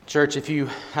Church, if you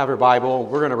have your Bible,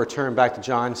 we're going to return back to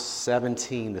John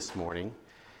 17 this morning.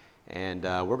 And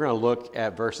we're going to look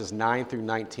at verses 9 through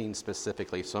 19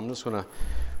 specifically. So I'm just going to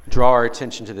draw our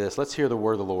attention to this. Let's hear the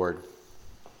word of the Lord.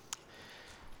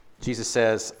 Jesus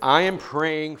says, I am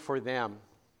praying for them.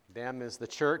 Them is the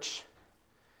church,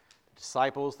 the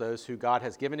disciples, those who God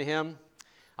has given to him.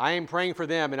 I am praying for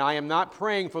them, and I am not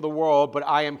praying for the world, but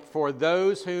I am for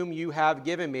those whom you have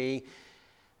given me,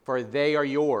 for they are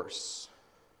yours.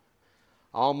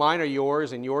 All mine are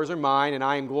yours, and yours are mine, and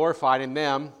I am glorified in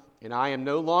them. And I am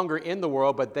no longer in the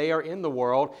world, but they are in the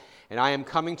world. And I am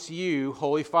coming to you,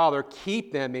 Holy Father,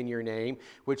 keep them in your name,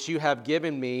 which you have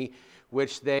given me,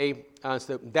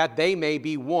 so that they may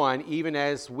be one, even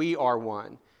as we are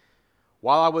one.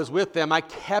 While I was with them, I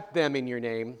kept them in your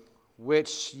name,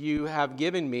 which you have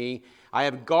given me. I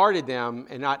have guarded them,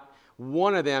 and not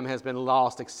one of them has been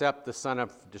lost except the son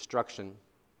of destruction,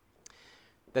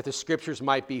 that the scriptures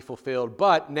might be fulfilled.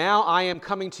 But now I am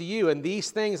coming to you, and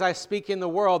these things I speak in the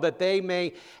world, that they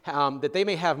may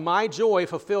have my joy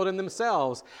fulfilled in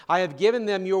themselves. I have given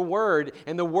them your word,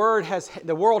 and the world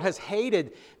has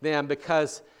hated them,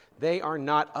 because they are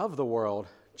not of the world,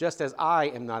 just as I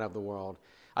am not of the world.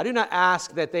 I do not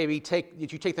ask that you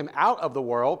take them out of the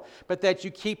world, but that you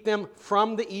keep them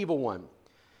from the evil one.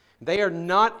 They are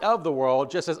not of the world,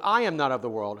 just as I am not of the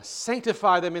world.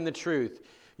 Sanctify them in the truth.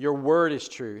 Your word is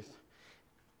truth.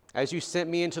 As you sent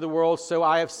me into the world, so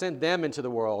I have sent them into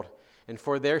the world. And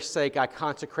for their sake I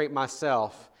consecrate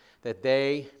myself, that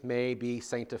they may be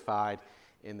sanctified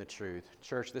in the truth.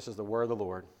 Church, this is the word of the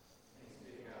Lord.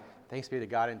 Thanks be to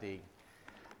God indeed.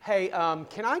 Hey,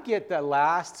 can I get the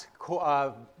last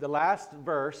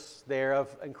verse there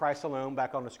of In Christ Alone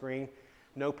back on the screen?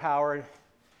 No power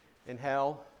in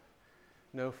hell,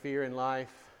 no fear in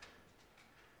life.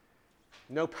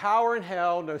 No power in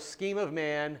hell, no scheme of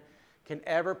man can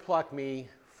ever pluck me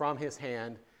from his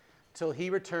hand till he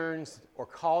returns or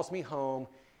calls me home.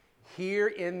 Here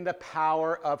in the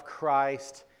power of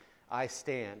Christ I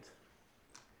stand.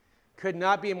 Could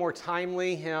not be a more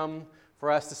timely hymn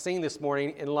for us to sing this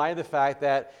morning in light of the fact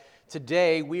that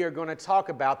today we are going to talk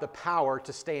about the power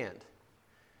to stand,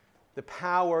 the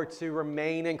power to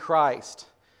remain in Christ,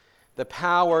 the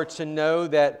power to know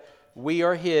that we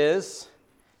are his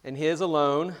and his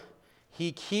alone.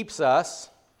 He keeps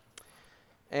us,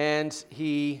 and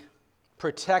he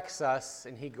protects us,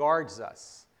 and he guards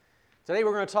us. Today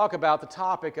we're going to talk about the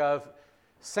topic of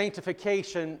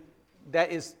sanctification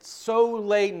that is so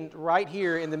latent right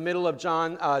here in the middle of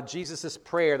Jesus'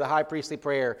 prayer, the high priestly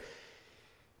prayer.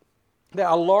 That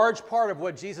a large part of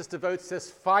what Jesus devotes this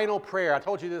final prayer, I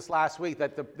told you this last week,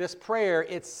 that this prayer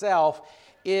itself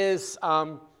is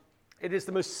it is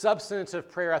the most substantive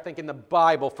prayer, I think, in the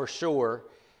Bible for sure.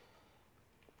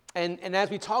 And as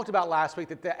we talked about last week,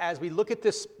 that as we look at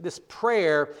this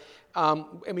prayer,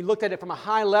 and we looked at it from a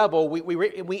high level,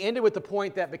 we ended with the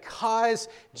point that because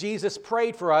Jesus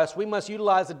prayed for us, we must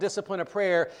utilize the discipline of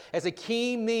prayer as a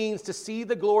key means to see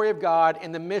the glory of God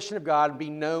and the mission of God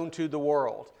be known to the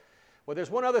world. Well,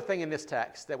 there's one other thing in this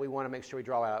text that we want to make sure we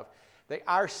draw out of. That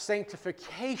our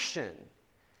sanctification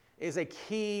is a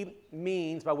key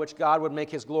means by which God would make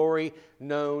his glory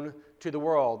known to the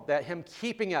world. That him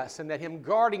keeping us, and that him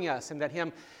guarding us, and that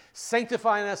him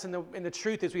sanctifying us in the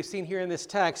truth, as we've seen here in this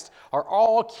text, are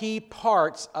all key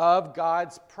parts of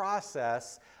God's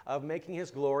process of making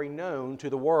his glory known to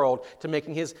the world, to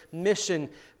making his mission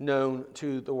known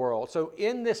to the world. So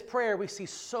in this prayer, we see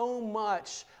so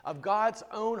much of God's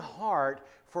own heart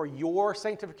for your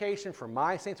sanctification, for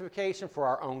my sanctification, for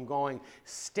our ongoing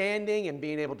standing and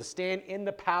being able to stand in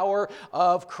the power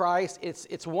of Christ.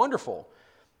 It's wonderful.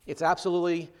 It's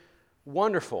absolutely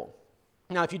wonderful.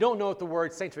 Now, if you don't know what the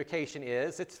word sanctification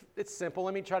is, it's simple.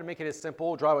 Let me try to make it as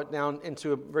simple, draw it down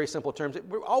into very simple terms.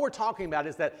 All we're talking about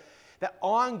is that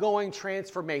ongoing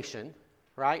transformation,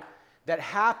 right, that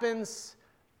happens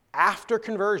after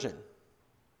conversion.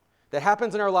 That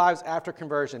happens in our lives after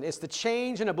conversion. It's the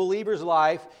change in a believer's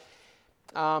life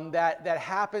that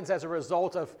happens as a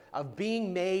result of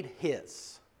being made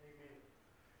his. Amen.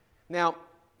 Now,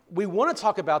 we want to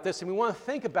talk about this, and we want to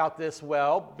think about this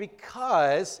well,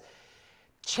 because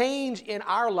change in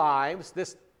our lives,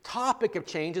 this topic of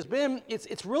change,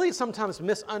 it's really sometimes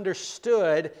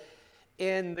misunderstood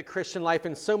in the Christian life,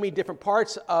 in so many different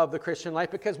parts of the Christian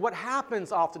life, because what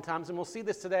happens oftentimes, and we'll see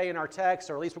this today in our text,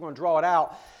 or at least we're going to draw it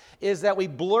out, is that we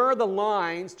blur the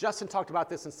lines. Justin talked about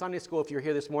this in Sunday school if you're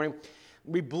here this morning.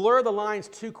 We blur the lines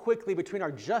too quickly between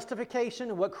our justification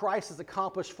and what Christ has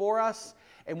accomplished for us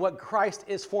and what Christ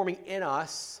is forming in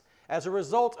us as a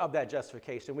result of that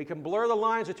justification. We can blur the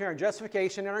lines between our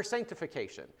justification and our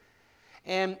sanctification.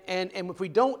 And if we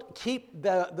don't keep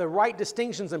the right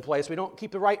distinctions in place, we don't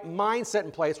keep the right mindset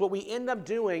in place, what we end up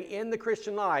doing in the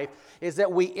Christian life is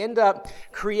that we end up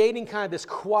creating kind of this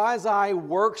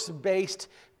quasi-works-based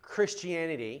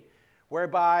Christianity,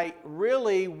 whereby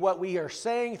really what we are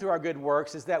saying through our good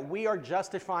works is that we are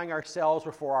justifying ourselves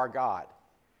before our God.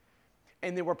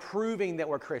 And then we're proving that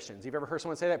we're Christians. You've ever heard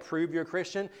someone say that, prove you're a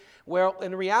Christian? Well,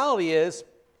 and the reality is,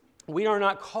 we are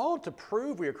not called to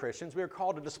prove we are Christians. We are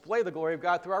called to display the glory of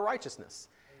God through our righteousness.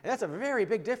 And that's a very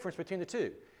big difference between the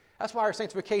two. That's why our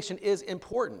sanctification is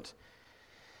important.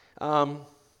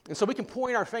 And so we can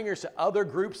point our fingers to other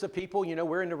groups of people. You know,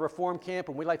 we're in the Reform camp,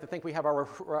 and we like to think we have our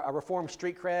Reform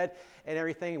street cred and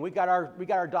everything. We got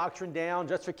our doctrine down,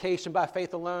 justification by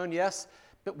faith alone, yes.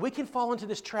 But we can fall into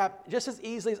this trap just as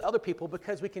easily as other people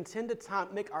because we can tend to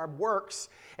make our works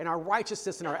and our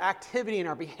righteousness and our activity and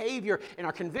our behavior and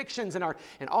our convictions and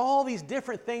all these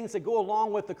different things that go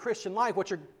along with the Christian life,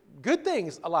 which are good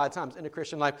things a lot of times in the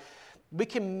Christian life. We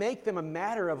can make them a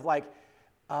matter of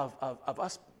of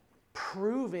us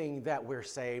proving that we're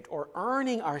saved or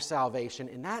earning our salvation,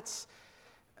 and that's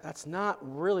not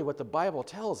really what the Bible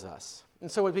tells us.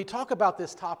 And so as we talk about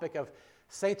this topic of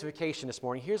sanctification this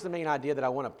morning, here's the main idea that I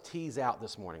want to tease out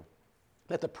this morning.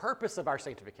 That the purpose of our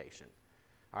sanctification,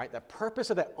 all right, the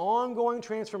purpose of that ongoing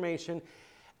transformation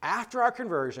after our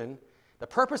conversion, the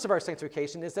purpose of our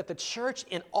sanctification is that the church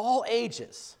in all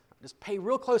ages, just pay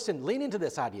real close and lean into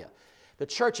this idea, the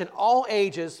church in all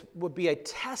ages would be a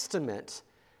testament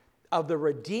of the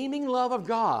redeeming love of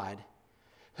God,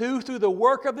 who through the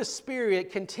work of the Spirit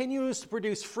continues to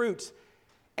produce fruit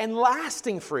and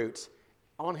lasting fruit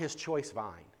on his choice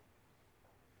vine.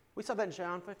 We saw that in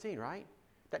John 15, right?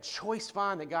 That choice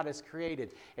vine that God has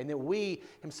created, and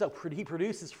that he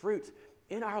produces fruit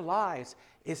in our lives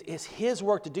is his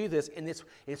work to do this, and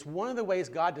it's one of the ways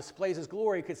God displays his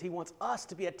glory because he wants us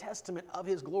to be a testament of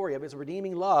his glory, of his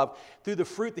redeeming love through the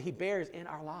fruit that he bears in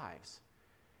our lives.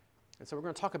 And so we're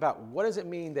going to talk about what does it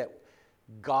mean that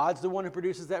God's the one who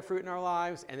produces that fruit in our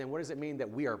lives, and then what does it mean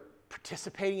that we are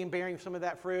participating in bearing some of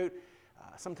that fruit.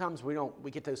 Sometimes we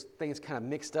get those things kind of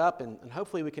mixed up, and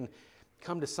hopefully we can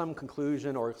come to some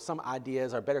conclusion or some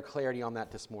ideas or better clarity on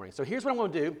that this morning. So here's what I'm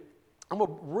going to do. I'm going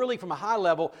to really, from a high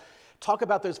level, talk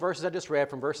about those verses I just read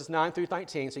from verses 9 through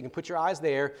 19, so you can put your eyes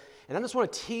there. And I just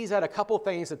want to tease out a couple of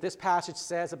things that this passage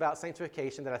says about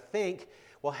sanctification that I think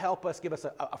will help us, give us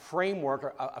a framework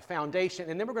or a foundation.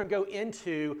 And then we're going to go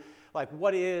into,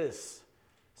 what is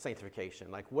sanctification?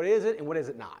 What is it and what is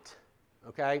it not?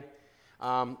 Okay?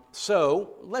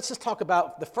 So let's just talk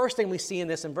about the first thing we see in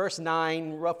this in verse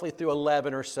 9, roughly through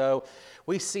 11 or so.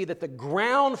 We see that the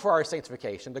ground for our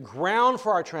sanctification, the ground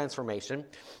for our transformation,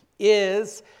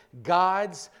 is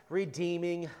God's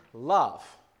redeeming love.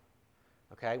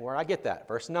 Okay, where I get that?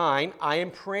 Verse 9, I am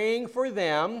praying for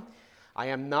them. I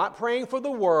am not praying for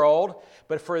the world,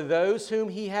 but for those whom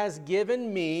he has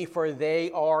given me, for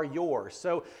they are yours.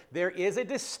 So there is a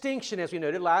distinction, as we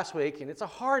noted last week, and it's a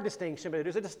hard distinction, but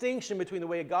there's a distinction between the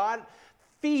way God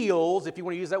feels, if you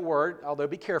want to use that word, although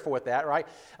be careful with that, right?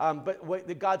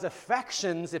 But God's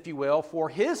affections, if you will, for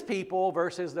his people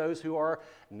versus those who are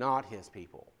not his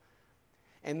people.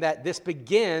 And that this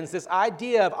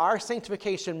idea of our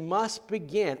sanctification must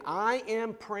begin. I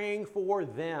am praying for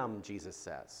them, Jesus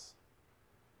says.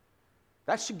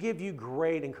 That should give you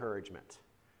great encouragement.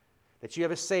 That you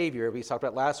have a Savior, we talked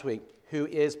about last week, who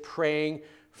is praying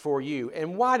for you.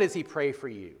 And why does he pray for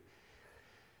you?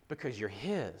 Because you're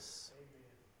his. Amen.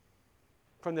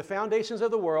 From the foundations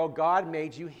of the world, God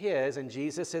made you his, and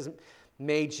Jesus has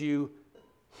made you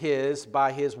his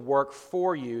by his work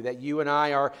for you, that you and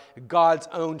I are God's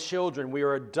own children. We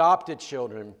are adopted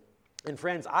children. And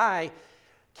friends, I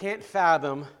can't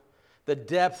fathom the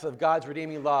depth of God's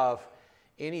redeeming love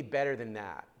any better than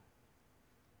that.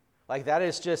 That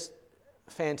is just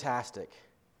fantastic.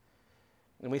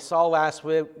 And we saw last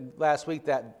week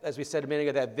that, as we said a minute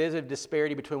ago, that visible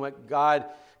disparity between what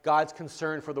God's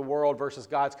concern for the world versus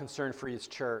God's concern for his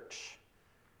church.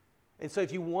 And so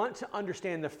if you want to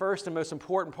understand the first and most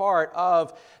important part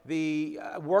of the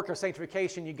work of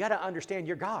sanctification, you've got to understand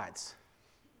you're God's.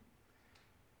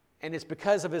 And it's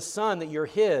because of his Son that you're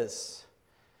his.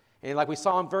 And like we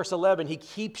saw in verse 11, he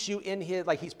keeps you in his,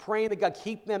 he's praying that God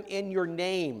keep them in your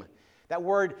name. That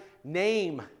word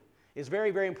name is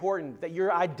very, very important, that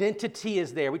your identity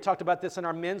is there. We talked about this in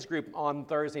our men's group on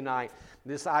Thursday night,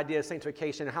 this idea of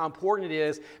sanctification and how important it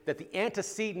is that the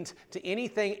antecedent to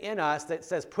anything in us that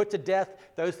says put to death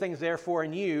those things therefore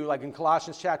in you, like in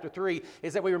Colossians chapter 3,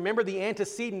 is that we remember the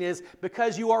antecedent is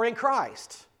because you are in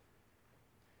Christ.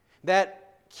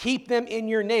 That keep them in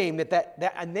your name.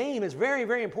 That a name is very,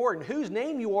 very important. Whose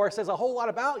name you are says a whole lot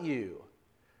about you.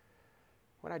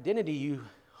 What identity you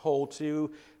hold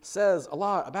to says a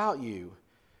lot about you.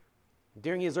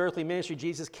 During his earthly ministry,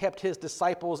 Jesus kept his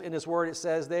disciples in his word, it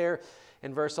says there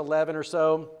in verse 11 or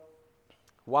so.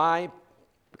 Why?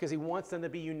 Because he wants them to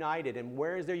be united. And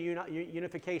where does their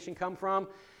unification come from?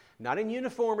 Not in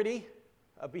uniformity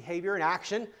of behavior and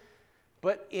action,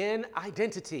 but in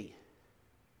identity,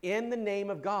 in the name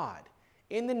of God,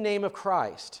 in the name of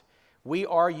Christ. We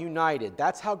are united.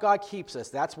 That's how God keeps us.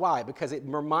 That's why, because it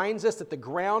reminds us that the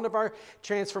ground of our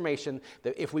transformation,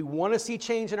 that if we want to see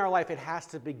change in our life, it has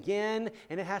to begin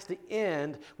and it has to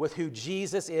end with who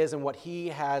Jesus is and what he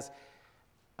has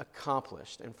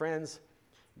accomplished. And friends,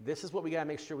 this is what we got to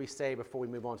make sure we say before we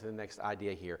move on to the next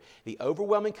idea here. The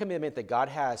overwhelming commitment that God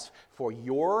has for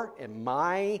your and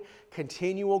my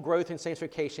continual growth and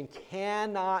sanctification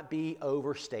cannot be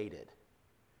overstated.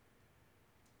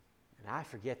 And I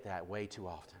forget that way too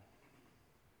often.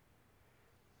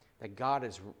 That God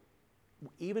is,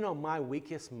 even on my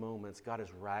weakest moments, God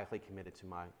is radically committed to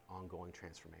my ongoing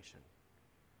transformation.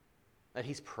 That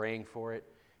he's praying for it,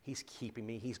 he's keeping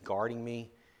me, he's guarding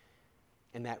me.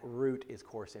 And that root is, of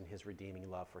course, in his redeeming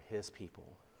love for his people.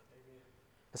 Amen.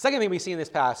 The second thing we see in this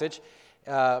passage,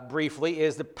 briefly,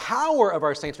 is the power of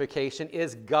our sanctification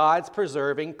is God's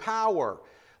preserving power.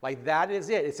 Like that is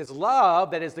it. It's his love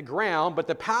that is the ground, but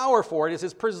the power for it is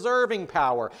his preserving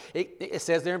power. It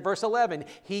says there in verse 11,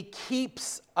 he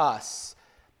keeps us.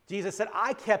 Jesus said,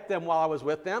 I kept them while I was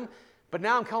with them, but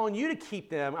now I'm calling you to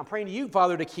keep them. I'm praying to you,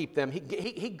 Father, to keep them.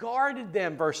 He guarded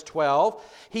them, verse 12.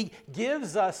 He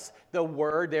gives us the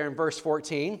word there in verse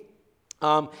 14.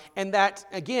 And that,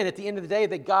 again, at the end of the day,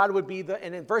 that God would be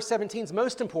and in verse 17 is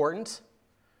most important,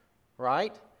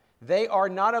 right? They are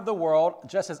not of the world,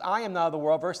 just as I am not of the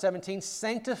world. Verse 17,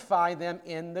 sanctify them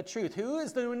in the truth. Who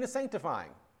is doing the sanctifying?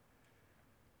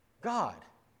 God.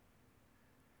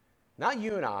 Not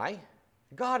you and I.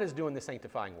 God is doing the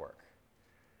sanctifying work.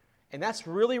 And that's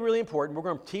really, really important. We're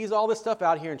going to tease all this stuff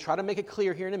out here and try to make it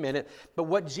clear here in a minute. But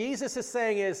what Jesus is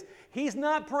saying is, he's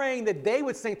not praying that they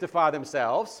would sanctify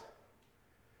themselves.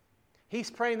 He's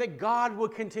praying that God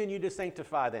would continue to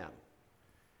sanctify them.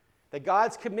 That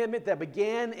God's commitment that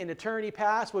began in eternity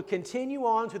past would continue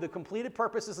on to the completed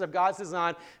purposes of God's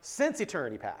design since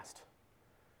eternity past.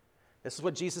 This is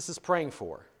what Jesus is praying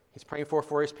for. He's praying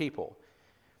for his people.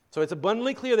 So it's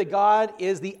abundantly clear that God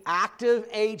is the active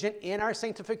agent in our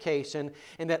sanctification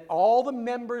and that all the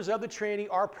members of the Trinity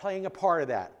are playing a part of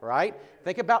that, right?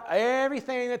 Think about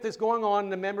everything that is going on in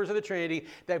the members of the Trinity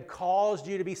that have caused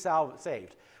you to be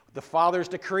saved. The Father's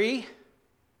decree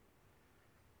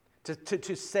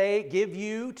to give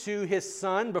you to his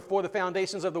Son before the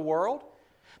foundations of the world.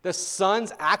 The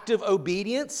Son's active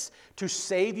obedience to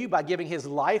save you by giving his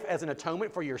life as an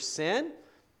atonement for your sin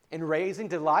and raising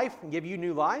to life and give you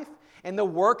new life. And the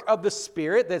work of the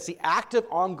Spirit, that's the active,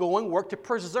 ongoing work to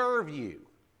preserve you.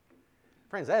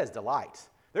 Friends, that is delight.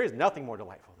 There is nothing more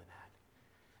delightful than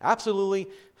that. Absolutely,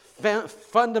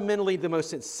 fundamentally the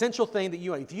most essential thing that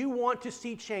you want. If you want to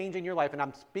see change in your life, and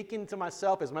I'm speaking to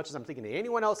myself as much as I'm speaking to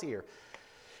anyone else here,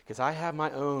 because I have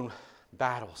my own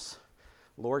battles,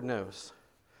 Lord knows.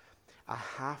 I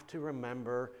have to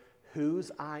remember whose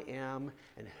I am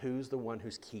and who's the one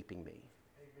who's keeping me.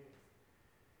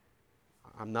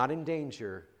 I'm not in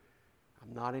danger.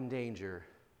 I'm not in danger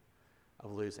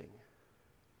of losing.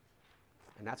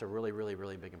 And that's a really, really,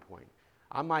 really big point.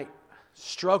 I might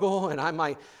struggle and I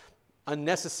might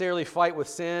unnecessarily fight with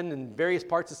sin and various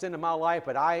parts of sin in my life,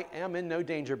 but I am in no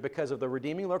danger because of the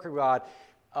redeeming work of God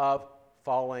of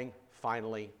falling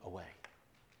finally away.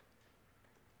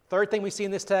 Third thing we see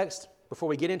in this text, before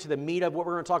we get into the meat of what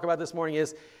we're going to talk about this morning,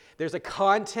 is there's a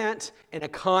content and a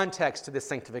context to this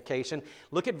sanctification.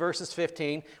 Look at verses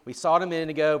 15. We saw it a minute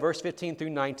ago, verse 15 through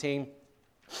 19.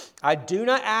 I do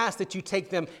not ask that you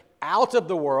take them out of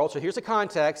the world, so here's the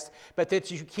context, but that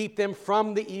you keep them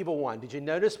from the evil one. Did you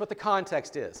notice what the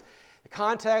context is? The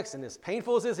context, and as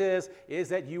painful as this is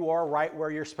that you are right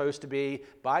where you're supposed to be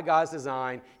by God's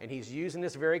design, and he's using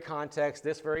this very context,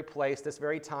 this very place, this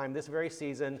very time, this very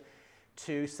season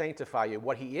to sanctify you.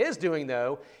 What he is doing,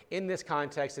 though, in this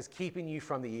context is keeping you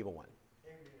from the evil one.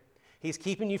 Amen. He's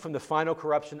keeping you from the final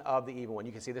corruption of the evil one.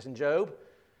 You can see this in Job.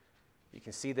 You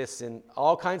can see this in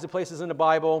all kinds of places in the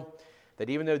Bible, that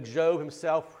even though Job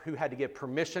himself, who had to get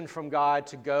permission from God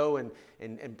to go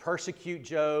and persecute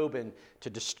Job and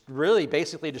to really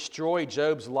basically destroy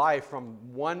Job's life from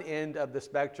one end of the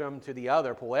spectrum to the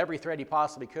other, pull every thread he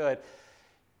possibly could,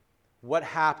 what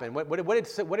happened?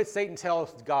 What did Satan tell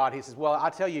God? He says, well, I'll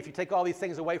tell you, if you take all these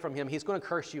things away from him, he's going to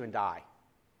curse you and die.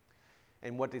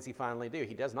 And what does he finally do?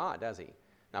 He does not, does he?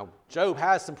 Now, Job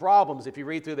has some problems if you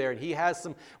read through there, and he has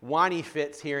some whiny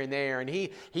fits here and there, and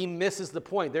he misses the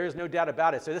point. There is no doubt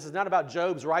about it. So this is not about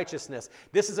Job's righteousness.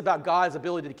 This is about God's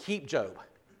ability to keep Job.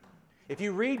 If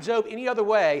you read Job any other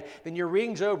way, then you're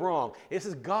reading Job wrong. This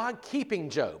is God keeping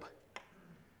Job,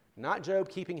 not Job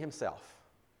keeping himself.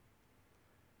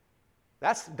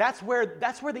 That's where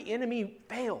the enemy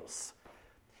fails.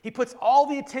 He puts all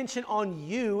the attention on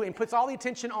you and puts all the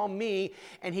attention on me,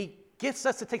 and he gets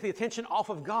us to take the attention off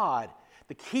of God,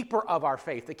 the keeper of our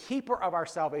faith, the keeper of our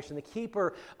salvation, the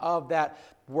keeper of that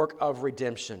work of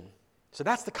redemption. So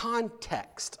that's the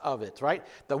context of it, right?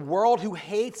 The world who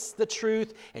hates the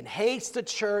truth and hates the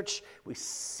church. We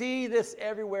see this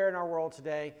everywhere in our world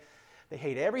today. They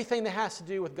hate everything that has to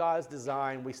do with God's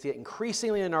design. We see it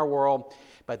increasingly in our world,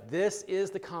 but this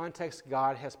is the context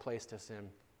God has placed us in.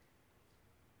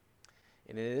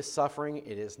 And it is suffering.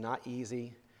 It is not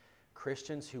easy.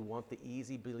 Christians who want the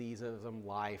easy believism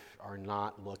life are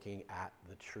not looking at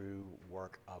the true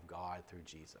work of God through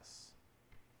Jesus.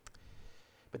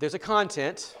 But there's a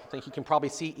content. I think you can probably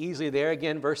see easily there.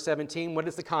 Again, verse 17. What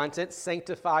is the content?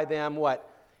 Sanctify them what?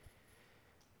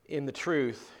 In the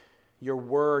truth. Your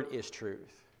word is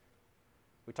truth.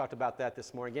 We talked about that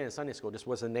this morning again in Sunday school. Just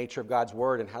what's the nature of God's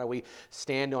word and how do we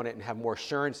stand on it and have more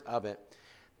assurance of it.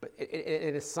 But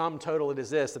in a sum total, it is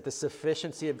this, that the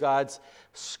sufficiency of God's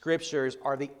scriptures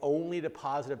are the only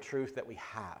deposit of truth that we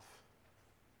have.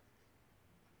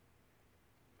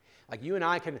 Like you and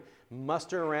I can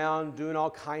muster around doing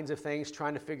all kinds of things,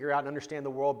 trying to figure out and understand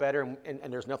the world better, and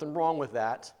there's nothing wrong with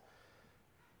that.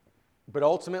 But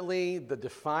ultimately, the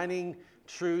defining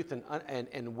truth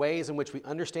and ways in which we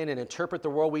understand and interpret the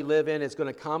world we live in is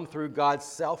going to come through God's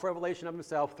self-revelation of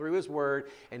himself, through his word,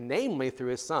 and namely through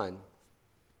his son.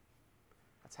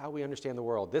 That's how we understand the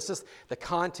world. This is the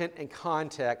content and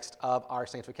context of our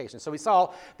sanctification. So we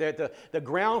saw that the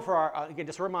ground for our, again,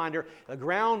 just a reminder, the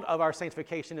ground of our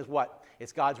sanctification is what?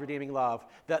 It's God's redeeming love.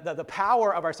 The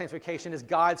power of our sanctification is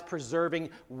God's preserving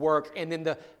work. And then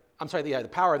the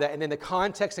power of that. And then the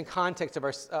context of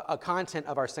our content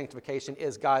of our sanctification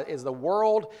is the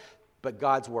world, but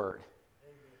God's word.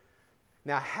 Amen.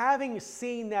 Now, having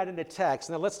seen that in the text,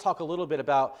 now let's talk a little bit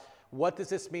about what does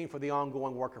this mean for the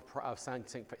ongoing work of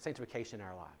sanctification in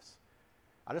our lives?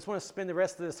 I just want to spend the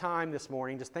rest of the time this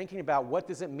morning just thinking about what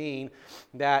does it mean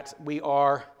that we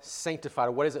are sanctified,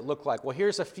 or what does it look like? Well,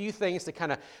 here's a few things to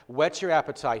kind of whet your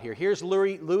appetite here. Here's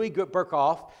Louis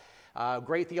Berkhoff,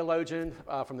 great theologian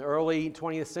from the early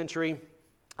 20th century.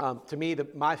 To me,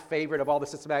 my favorite of all the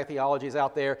systematic theologies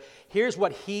out there. Here's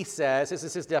what he says. This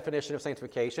is his definition of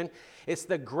sanctification. It's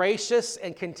the gracious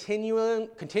and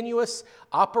continuous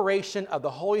operation of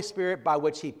the Holy Spirit by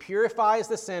which he purifies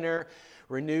the sinner,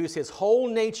 renews his whole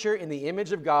nature in the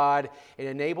image of God, and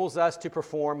enables us to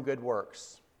perform good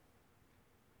works.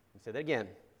 I'll say that again.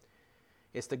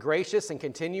 It's the gracious and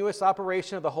continuous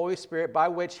operation of the Holy Spirit by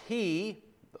which he,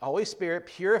 the Holy Spirit,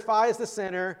 purifies the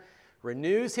sinner,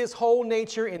 renews his whole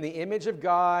nature in the image of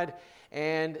God,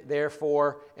 and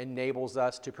therefore enables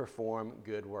us to perform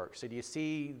good works. So do you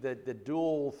see the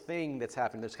dual thing that's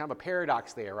happening? There's kind of a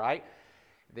paradox there, right?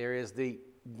 There is the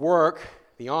work,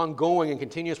 the ongoing and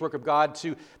continuous work of God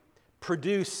to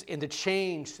produce and to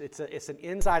change. It's an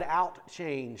inside-out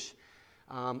change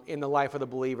in the life of the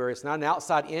believer. It's not an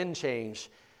outside-in change.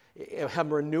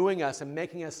 Him renewing us and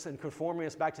making us and conforming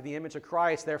us back to the image of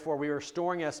Christ. Therefore, we are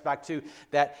restoring us back to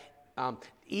that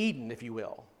Eden, if you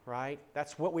will, right?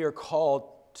 That's what we are called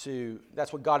to.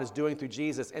 That's what God is doing through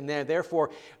Jesus. And then,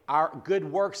 therefore, our good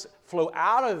works flow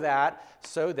out of that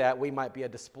so that we might be a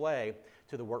display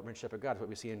to the workmanship of God. That's what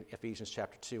we see in Ephesians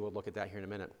chapter 2. We'll look at that here in a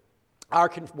minute.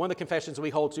 One of the confessions we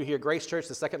hold to here, Grace Church,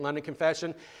 the Second London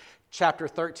Confession, chapter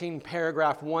 13,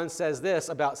 paragraph 1 says this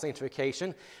about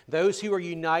sanctification. Those who are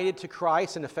united to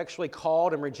Christ and effectually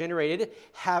called and regenerated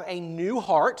have a new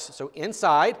heart, so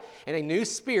inside, and a new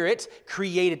spirit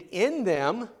created in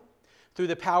them through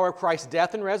the power of Christ's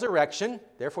death and resurrection.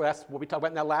 Therefore, that's what we talked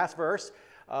about in that last verse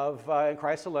of in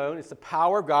Christ alone. It's the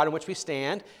power of God in which we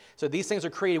stand. So these things are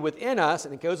created within us,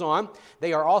 and it goes on.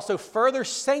 They are also further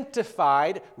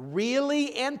sanctified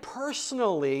really and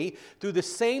personally through the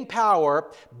same power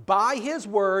by His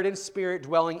Word and Spirit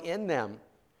dwelling in them.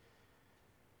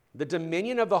 The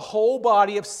dominion of the whole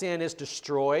body of sin is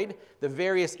destroyed. The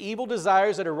various evil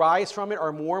desires that arise from it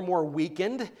are more and more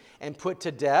weakened and put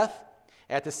to death.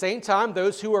 At the same time,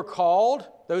 those called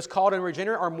and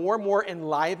regenerate are more and more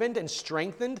enlivened and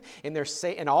strengthened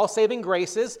in all saving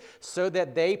graces, so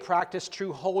that they practice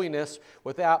true holiness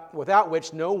without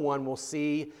which no one will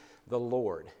see the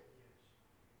Lord.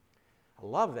 I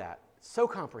love that. So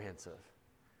comprehensive.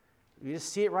 You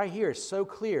just see it right here. It's so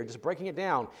clear, just breaking it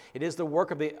down. It is the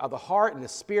work of the heart and the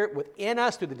Spirit within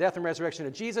us through the death and resurrection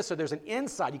of Jesus. So there's an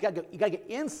inside. You got to get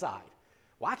inside.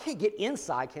 Well, I can't get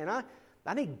inside, can I?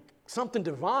 I need something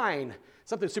divine,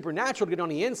 something supernatural to get on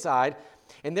the inside.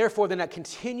 And therefore, then that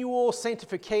continual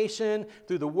sanctification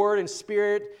through the Word and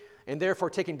Spirit, and therefore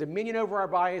taking dominion over our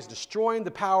bodies, destroying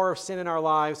the power of sin in our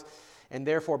lives, and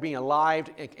therefore being alive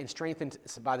and strengthened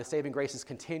by the saving graces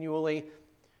continually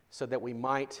so that we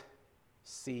might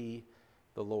see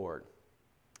the Lord.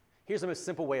 Here's the most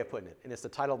simple way of putting it, and it's the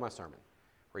title of my sermon,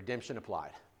 Redemption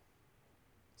Applied.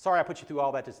 Sorry I put you through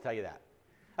all that just to tell you that.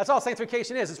 That's all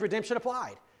sanctification is. It's redemption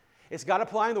applied. It's God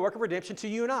applying the work of redemption to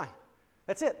you and I.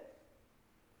 That's it.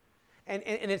 And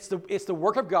it's the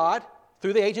work of God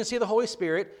through the agency of the Holy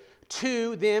Spirit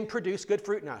to then produce good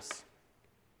fruit in us.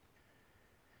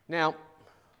 Now,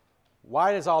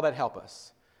 why does all that help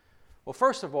us? Well,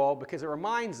 first of all, because it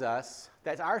reminds us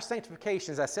that our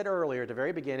sanctification, as I said earlier at the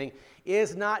very beginning,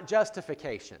 is not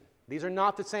justification. These are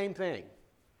not the same thing.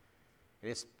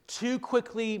 And it's too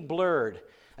quickly blurred.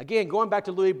 Again, going back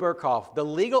to Louis Berkhoff, the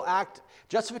legal act,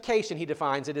 justification, he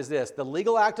defines it as this, the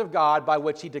legal act of God by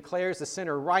which he declares the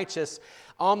sinner righteous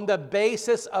on the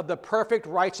basis of the perfect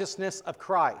righteousness of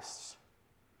Christ.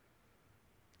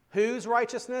 Whose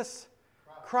righteousness?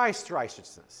 Christ's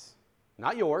righteousness.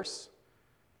 Not yours.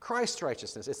 Christ's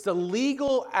righteousness. It's the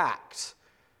legal act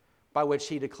by which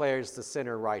he declares the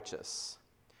sinner righteous.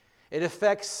 It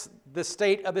affects the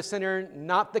state of the sinner,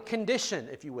 not the condition,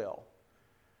 if you will.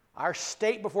 Our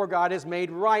state before God is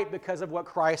made right because of what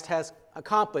Christ has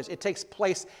accomplished. It takes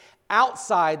place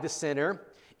outside the sinner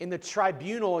in the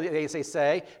tribunal, as they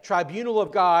say, tribunal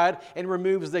of God, and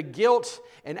removes the guilt,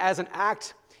 and as an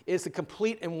act is the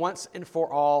complete and once and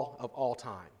for all of all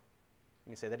time. Let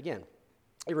me say that again.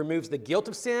 It removes the guilt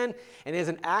of sin and is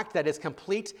an act that is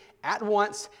complete at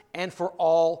once and for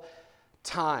all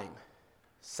time.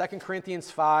 2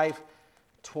 Corinthians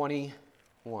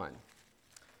 5:21.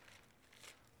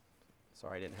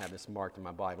 Sorry, I didn't have this marked in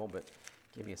my Bible, but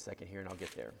give me a second here and I'll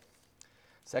get there.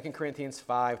 2 Corinthians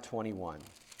 5:21.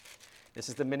 This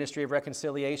is the ministry of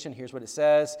reconciliation. Here's what it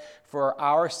says. For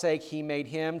our sake he made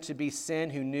him to be sin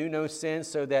who knew no sin,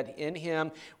 so that in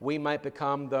him we might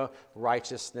become the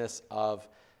righteousness of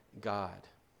God.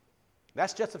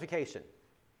 That's justification.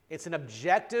 It's an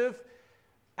objective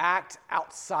act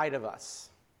outside of us.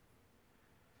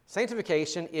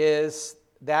 Sanctification is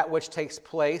that which takes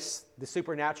place, the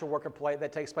supernatural work of play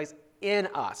that takes place in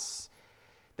us.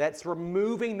 That's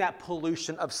removing that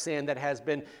pollution of sin that has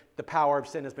been, the power of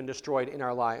sin has been destroyed in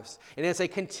our lives. And it's a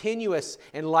continuous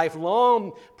and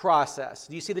lifelong process.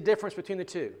 Do you see the difference between the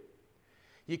two?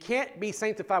 You can't be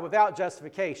sanctified without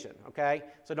justification, okay?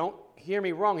 So don't hear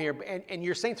me wrong here. And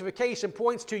your sanctification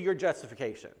points to your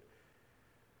justification.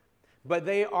 But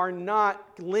they are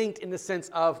not linked in the sense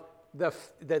of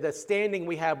the standing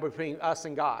we have between us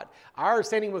and God. Our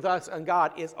standing with us and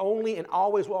God is only and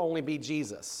always will only be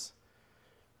Jesus.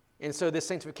 And so this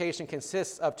sanctification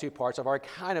consists of two parts. I've already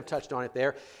kind of touched on it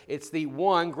there. It's the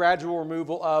one, gradual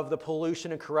removal of the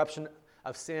pollution and corruption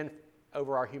of sin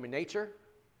over our human nature.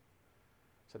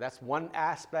 So that's one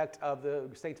aspect of the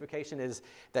sanctification, is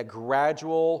that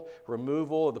gradual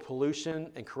removal of the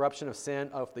pollution and corruption of sin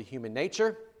of the human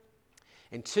nature.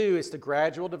 And two, it's the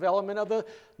gradual development of the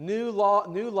new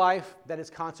life that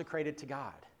is consecrated to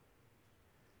God.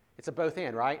 It's a both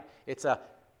and, right? It's a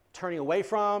turning away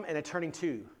from and a turning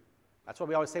to. That's what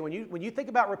we always say. When you think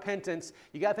about repentance,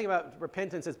 you got to think about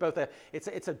repentance as both it's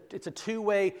a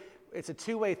two-way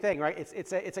thing, right?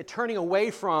 It's a turning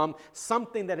away from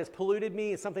something that has polluted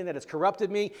me, it's something that has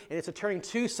corrupted me, and it's a turning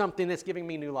to something that's giving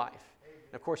me new life.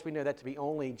 And of course, we know that to be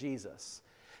only Jesus.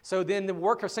 So then the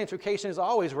work of sanctification is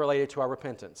always related to our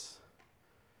repentance.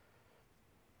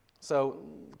 So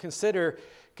consider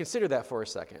that for a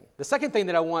second. The second thing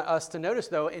that I want us to notice,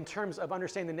 though, in terms of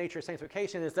understanding the nature of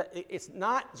sanctification, is that it's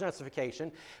not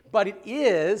justification, but it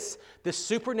is the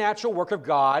supernatural work of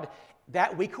God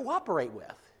that we cooperate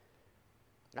with.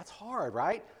 That's hard,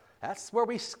 right? That's where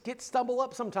we stumble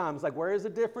up sometimes. Like, where is the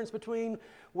difference between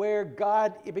where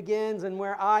God begins and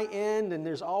where I end? And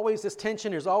there's always this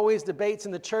tension. There's always debates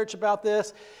in the church about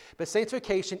this. But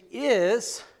sanctification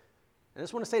is, and I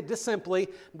just want to say it this simply,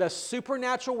 the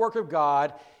supernatural work of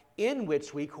God in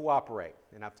which we cooperate.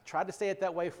 And I've tried to say it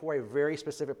that way for a very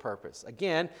specific purpose.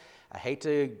 Again, I hate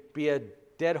to beat a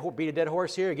dead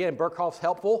horse here. Again, Berkhoff's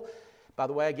helpful. By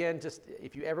the way, again, just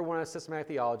if you ever want a systematic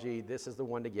theology, this is the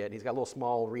one to get. He's got a little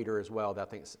small reader as well that I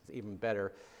think is even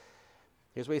better.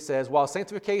 Here's what he says. While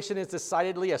sanctification is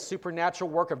decidedly a supernatural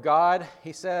work of God,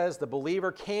 he says, the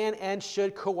believer can and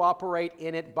should cooperate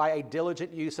in it by a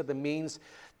diligent use of the means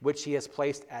which he has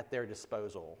placed at their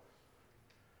disposal.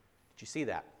 Did you see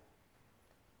that?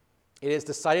 It is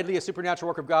decidedly a supernatural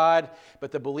work of God,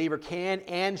 but the believer can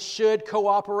and should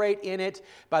cooperate in it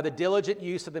by the diligent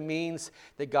use of the means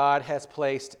that God has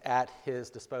placed at his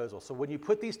disposal. So when you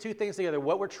put these two things together,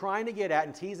 what we're trying to get at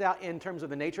and tease out in terms of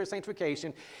the nature of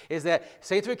sanctification is that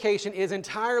sanctification is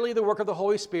entirely the work of the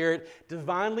Holy Spirit,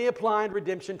 divinely applying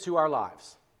redemption to our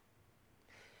lives.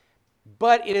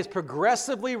 But it is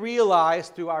progressively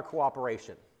realized through our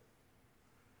cooperation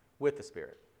with the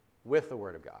Spirit, with the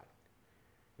Word of God.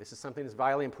 This is something that's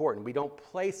vitally important. We don't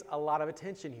place a lot of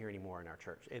attention here anymore in our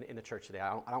church, in the church today.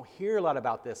 I don't hear a lot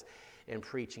about this in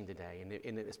preaching today,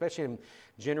 especially in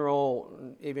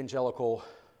general evangelical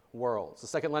worlds. The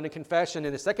Second London Confession,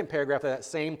 in the second paragraph of that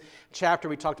same chapter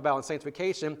we talked about on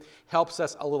sanctification, helps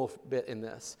us a little bit in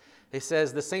this. It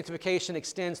says, the sanctification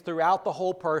extends throughout the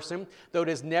whole person, though it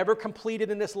is never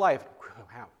completed in this life.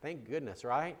 Wow, thank goodness,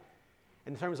 right?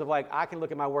 In terms of I can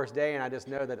look at my worst day and I just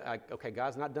know that, okay,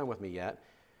 God's not done with me yet.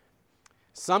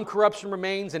 Some corruption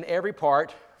remains in every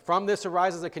part. From this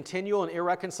arises a continual and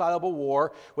irreconcilable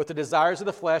war with the desires of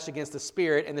the flesh against the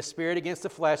spirit and the spirit against the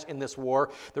flesh in this war.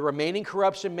 The remaining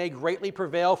corruption may greatly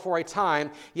prevail for a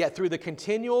time, yet through the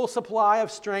continual supply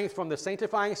of strength from the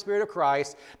sanctifying Spirit of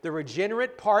Christ, the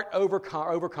regenerate part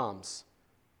overcomes.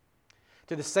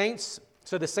 So the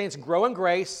saints grow in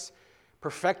grace,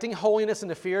 perfecting holiness in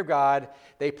the fear of God.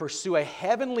 They pursue a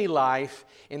heavenly life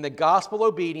in the gospel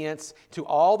obedience to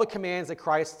all the commands that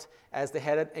Christ, as the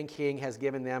head and king, has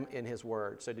given them in his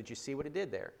word. So did you see what it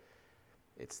did there?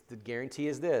 The guarantee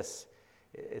is this.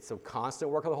 It's a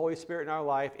constant work of the Holy Spirit in our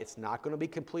life. It's not going to be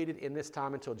completed in this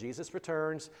time until Jesus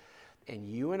returns. And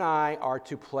you and I are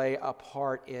to play a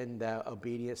part in the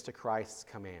obedience to Christ's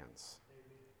commands.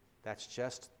 That's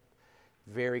just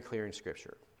very clear in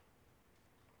Scripture.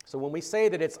 So when we say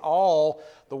that it's all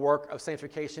the work of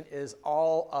sanctification is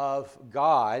all of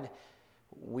God,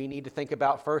 we need to think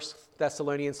about 1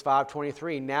 Thessalonians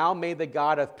 5:23. Now may the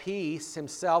God of peace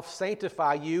himself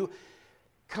sanctify you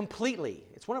completely.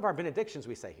 It's one of our benedictions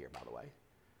we say here, by the way.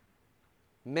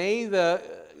 May the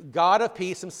God of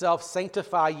peace himself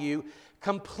sanctify you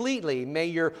completely. May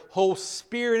your whole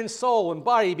spirit and soul and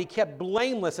body be kept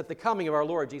blameless at the coming of our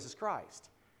Lord Jesus Christ.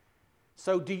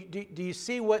 So do you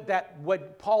see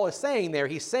what Paul is saying there?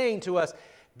 He's saying to us,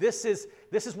 this is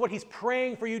what he's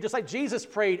praying for you, just like Jesus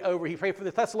prayed over. He prayed for the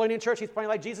Thessalonian church. He's praying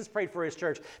like Jesus prayed for his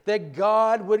church, that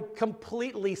God would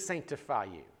completely sanctify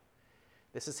you.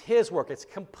 This is his work. It's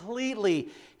completely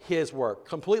his work.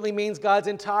 Completely means God's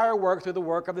entire work through the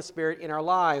work of the Spirit in our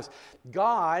lives.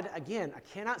 God, again, I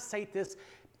cannot state this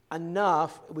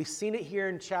enough. We've seen it here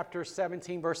in chapter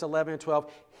 17, verse 11 and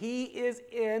 12. He is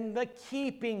in the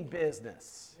keeping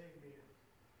business.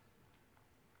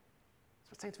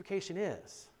 That's what sanctification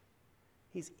is.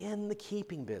 He's in the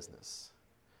keeping business.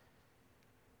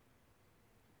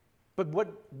 But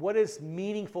what is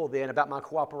meaningful then about my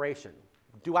cooperation?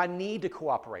 Do I need to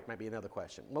cooperate? Might be another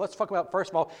question. Well, let's talk about,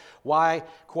 first of all, why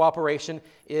cooperation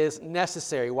is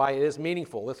necessary, why it is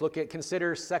meaningful. Let's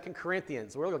consider 2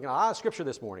 Corinthians. We're looking at a lot of scripture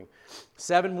this morning.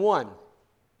 7:1,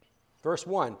 verse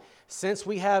 1. Since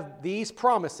we have these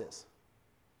promises,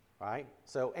 right?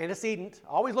 So antecedent,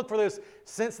 always look for those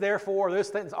since, therefore, those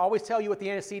things always tell you what the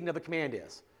antecedent of the command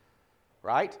is,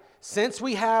 right? Since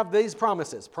we have these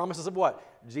promises of what?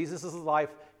 Jesus'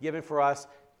 life given for us,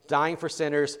 dying for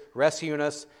sinners, rescuing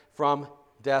us from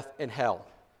death and hell.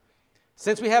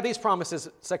 Since we have these promises,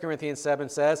 2 Corinthians 7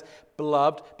 says,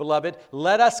 Beloved,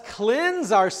 let us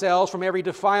cleanse ourselves from every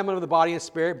defilement of the body and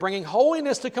spirit, bringing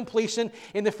holiness to completion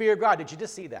in the fear of God. Did you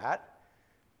just see that?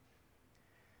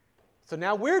 So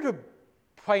now we're to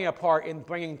play a part in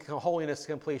bringing holiness to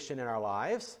completion in our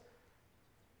lives,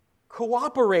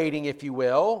 cooperating, if you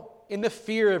will, in the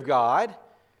fear of God.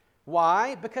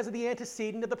 Why? Because of the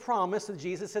antecedent of the promise that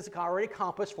Jesus has already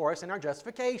accomplished for us in our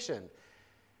justification. Do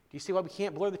you see why we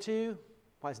can't blur the two?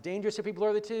 Why it's dangerous if we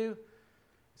blur the two?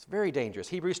 It's very dangerous.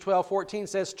 Hebrews 12:14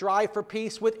 says, Strive for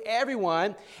peace with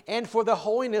everyone and for the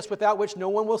holiness without which no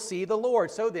one will see the Lord.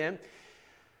 So then,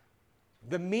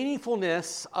 the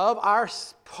meaningfulness of our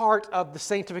part of the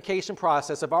sanctification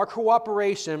process, of our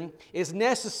cooperation, is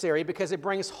necessary because it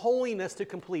brings holiness to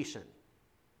completion.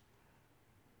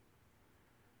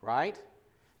 Right?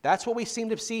 That's what we seem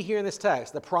to see here in this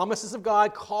text. The promises of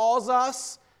God cause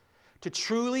us to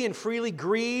truly and freely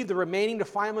grieve the remaining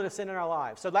defilement of sin in our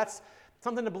lives. So that's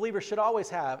something the believer should always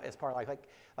have as part of life.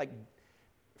 Like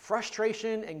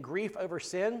frustration and grief over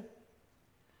sin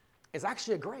is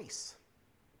actually a grace.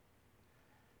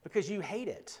 Because you hate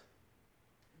it.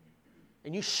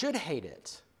 And you should hate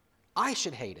it. I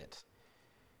should hate it.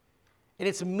 And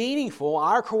it's meaningful.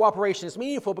 Our cooperation is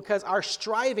meaningful because our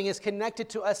striving is connected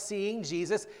to us seeing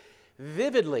Jesus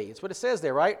vividly. It's what it says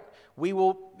there, right? We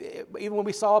will, even when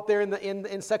we saw up there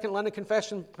in Second London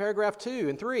Confession, paragraph 2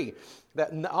 and 3,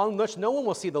 that on which no one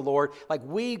will see the Lord. Like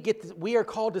we are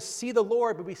called to see the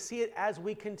Lord, but we see it as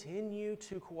we continue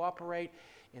to cooperate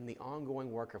in the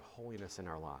ongoing work of holiness in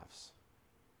our lives.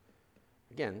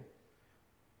 Again,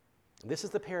 this is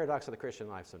the paradox of the Christian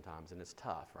life sometimes, and it's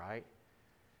tough, right?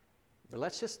 But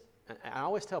I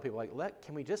always tell people,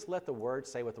 can we just let the Word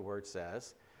say what the Word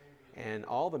says? And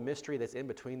all the mystery that's in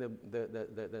between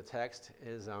the text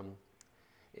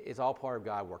is all part of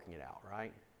God working it out,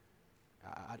 right?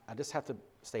 I just have to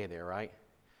stay there, right?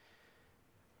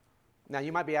 Now,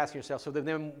 you might be asking yourself, so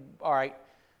then all right,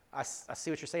 I see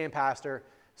what you're saying, Pastor.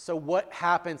 So what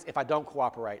happens if I don't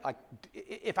cooperate? Like,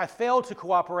 if I fail to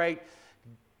cooperate,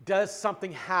 does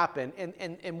something happen?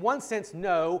 And in one sense,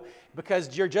 no,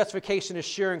 because your justification is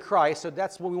sure in Christ. So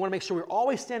that's what we want to make sure we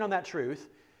always stand on that truth.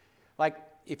 Like,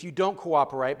 if you don't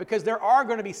cooperate, because there are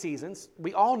going to be seasons,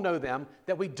 we all know them,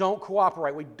 that we don't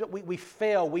cooperate. We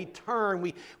fail, we turn,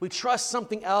 we trust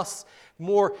something else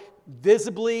more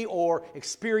visibly or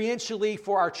experientially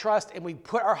for our trust, and we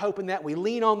put our hope in that. We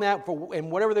lean on that,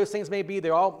 and whatever those things may be,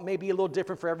 they all may be a little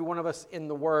different for every one of us in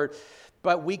the Word.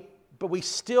 But we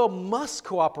still must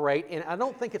cooperate, and I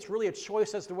don't think it's really a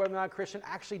choice as to whether or not a Christian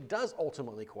actually does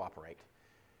ultimately cooperate.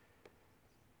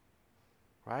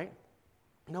 Right?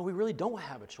 No, we really don't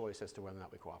have a choice as to whether or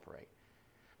not we cooperate.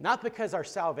 Not because our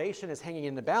salvation is hanging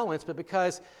in the balance, but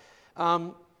because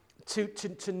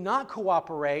to not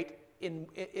cooperate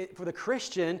for the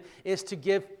Christian is to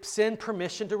give sin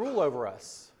permission to rule over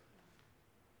us.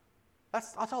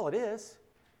 That's all it is.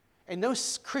 And no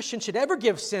Christian should ever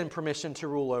give sin permission to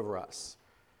rule over us.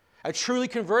 A truly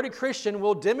converted Christian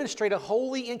will demonstrate a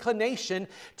holy inclination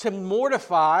to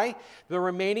mortify the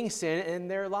remaining sin in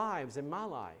their lives, in my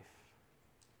life.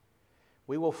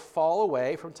 We will fall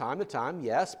away from time to time,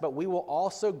 yes, but we will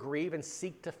also grieve and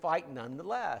seek to fight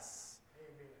nonetheless.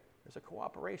 Amen. There's a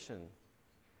cooperation,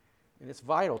 and it's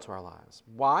vital to our lives.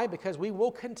 Why? Because we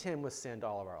will contend with sin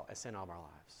all of our lives.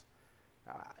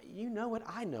 You know it,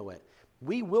 I know it.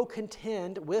 We will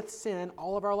contend with sin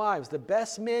all of our lives. The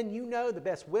best men you know, the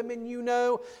best women you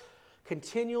know,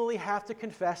 continually have to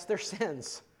confess their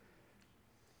sins.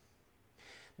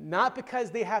 Not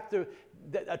because the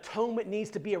atonement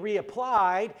needs to be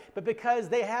reapplied, but because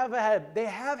they have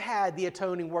had the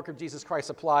atoning work of Jesus Christ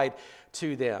applied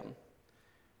to them.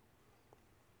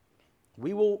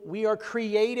 We are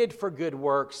created for good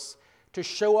works to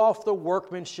show off the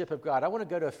workmanship of God. I want to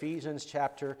go to Ephesians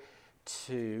chapter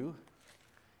 2,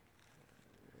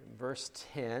 verse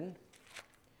 10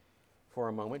 for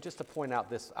a moment, just to point out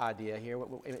this idea here.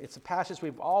 It's a passage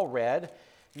we've all read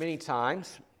many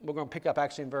times. We're going to pick up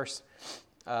actually in verse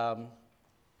 4.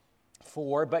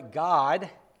 But God,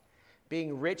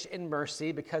 being rich in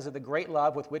mercy because of the great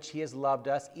love with which He has loved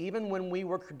us, even when we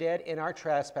were dead in our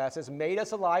trespasses, made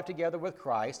us alive together with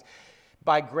Christ.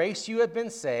 By grace you have been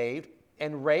saved,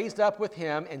 and raised up with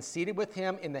Him, and seated with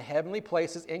Him in the heavenly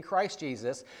places in Christ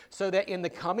Jesus, so that in the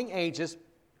coming ages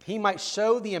He might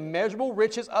show the immeasurable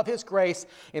riches of His grace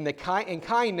in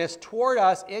kindness toward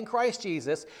us in Christ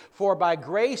Jesus. For by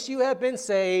grace you have been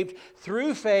saved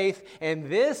through faith, and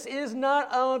this is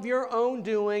not of your own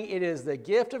doing. It is the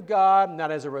gift of God, not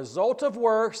as a result of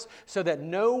works, so that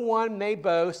no one may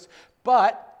boast.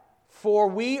 But for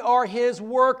we are His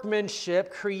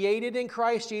workmanship, created in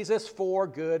Christ Jesus for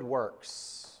good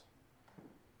works,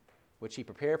 which He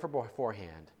prepared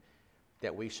beforehand,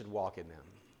 that we should walk in them.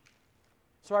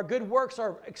 So our good works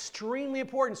are extremely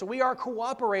important. So we are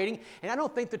cooperating, and I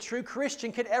don't think the true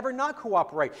Christian could ever not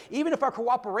cooperate, even if our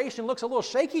cooperation looks a little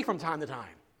shaky from time to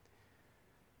time.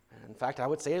 In fact, I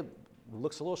would say it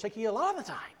looks a little shaky a lot of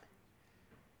the time.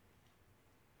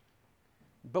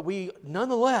 But we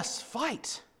nonetheless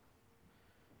fight.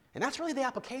 And that's really the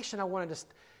application I want to just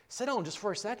sit on just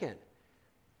for a second.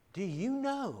 Do you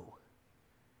know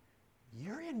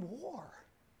you're in war?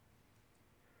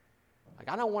 Like,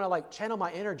 I don't want to channel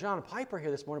my inner John Piper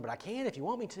here this morning, but I can if you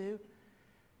want me to.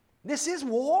 This is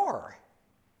war.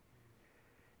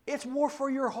 It's war for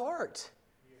your heart.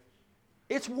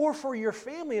 It's war for your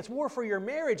family. It's war for your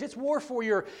marriage. It's war for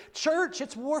your church.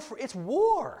 It's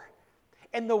war.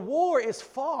 And the war is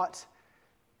fought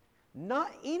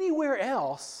not anywhere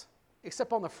else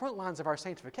except on the front lines of our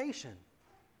sanctification.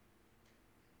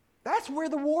 That's where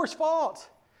the war's fought.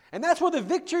 And that's where the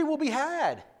victory will be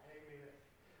had.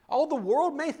 Oh, the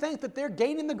world may think that they're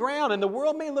gaining the ground, and the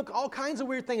world may look all kinds of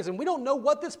weird things, and we don't know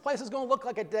what this place is going to look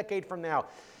like a decade from now.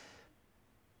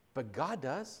 But God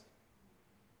does.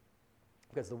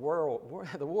 Because the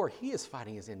war He is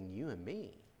fighting is in you and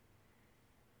me.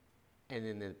 And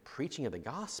in the preaching of the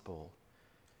gospel.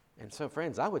 And so,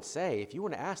 friends, I would say, if you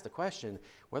want to ask the question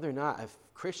whether or not a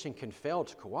Christian can fail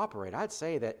to cooperate, I'd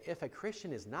say that if a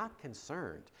Christian is not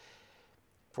concerned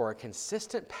for a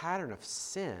consistent pattern of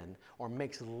sin or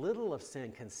makes little of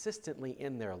sin consistently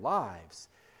in their lives,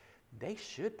 they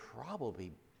should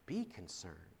probably be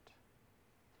concerned.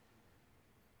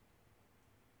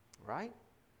 Right?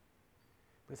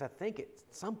 Because I think at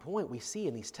some point we see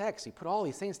in these texts, He put all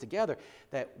these things together,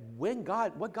 that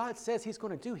what God says He's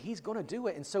going to do, He's going to do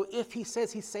it. And so if He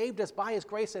says He saved us by His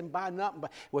grace and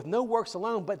with no works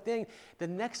alone, but then the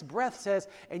next breath says,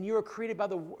 and you are created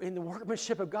in the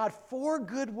workmanship of God for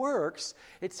good works,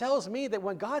 it tells me that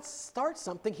when God starts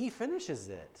something, He finishes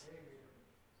it.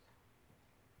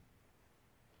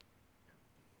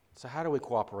 So how do we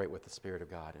cooperate with the Spirit of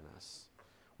God in us?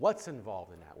 What's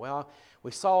involved in that? Well, we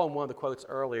saw in one of the quotes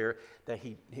earlier that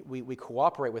we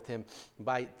cooperate with Him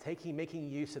by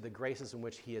making use of the graces in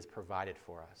which He has provided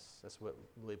for us. That's what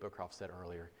Lee Bookhoff said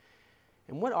earlier.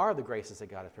 And what are the graces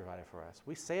that God has provided for us?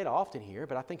 We say it often here,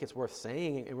 but I think it's worth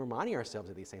saying and reminding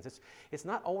ourselves of these things. It's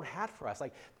not old hat for us.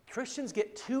 Like, Christians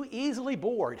get too easily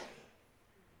bored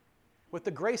with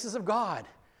the graces of God,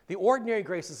 the ordinary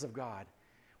graces of God.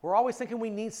 We're always thinking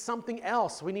we need something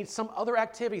else. We need some other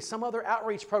activity, some other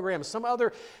outreach program, some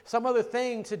other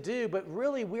thing to do. But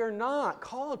really, we are not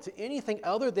called to anything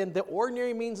other than the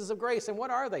ordinary means of grace. And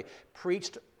what are they?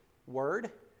 Preached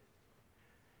word,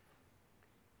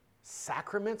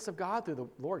 sacraments of God through the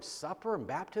Lord's Supper and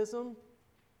baptism.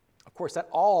 Of course, that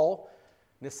all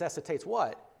necessitates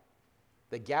what?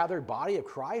 The gathered body of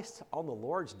Christ on the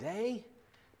Lord's day.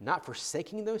 Not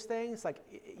forsaking those things. Like,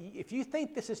 if you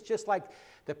think this is just like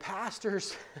the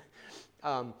pastor's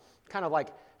kind of like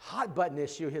hot button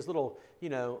issue, his little,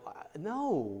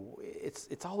 no,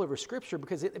 it's all over Scripture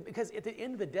because at the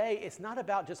end of the day, it's not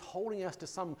about just holding us to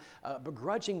some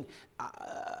begrudging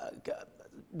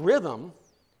rhythm,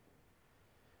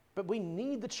 but we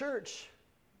need the church.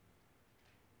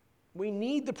 We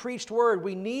need the preached word.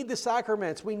 We need the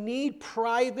sacraments. We need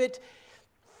private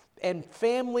and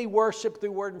family worship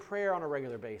through word and prayer on a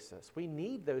regular basis. We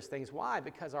need those things. Why?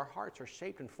 Because our hearts are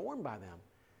shaped and formed by them.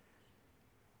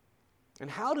 And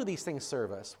how do these things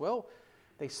serve us? Well,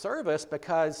 they serve us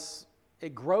because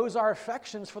it grows our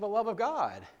affections for the love of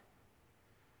God.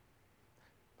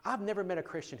 I've never met a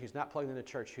Christian who's not plugged into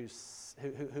church who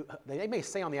they may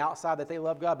say on the outside that they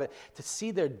love God, but to see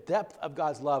their depth of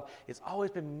God's love has always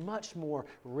been much more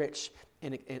rich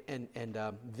and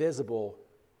visible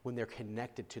when they're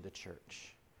connected to the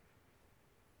church,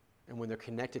 and when they're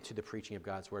connected to the preaching of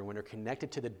God's word, when they're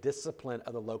connected to the discipline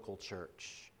of the local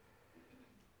church.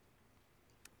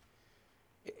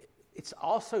 It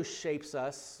also shapes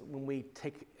us when we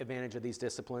take advantage of these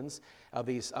disciplines, of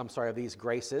these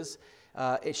graces.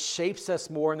 It shapes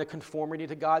us more in the conformity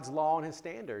to God's law and His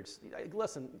standards.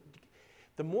 Listen,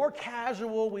 the more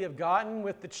casual we have gotten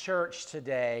with the church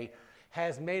today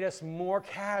has made us more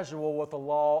casual with the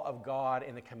law of God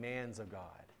and the commands of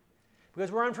God,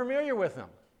 because we're unfamiliar with them.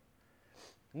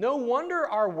 No wonder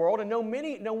our world, and no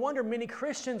wonder many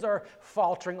Christians are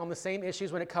faltering on the same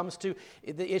issues when it comes to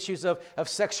the issues of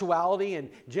sexuality and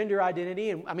gender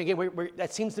identity. And I mean, again,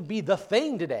 that seems to be the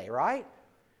thing today, right?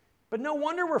 But no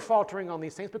wonder we're faltering on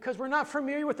these things, because we're not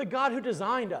familiar with the God who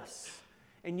designed us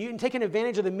and taking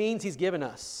advantage of the means He's given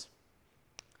us.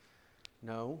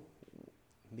 No.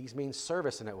 These means serve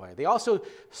us in that way. They also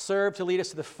serve to lead us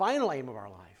to the final aim of our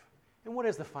life. And what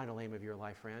is the final aim of your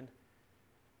life, friend?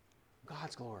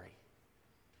 God's glory.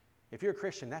 If you're a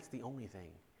Christian, that's the only thing.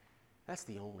 That's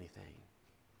the only thing.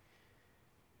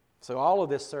 So all of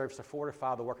this serves to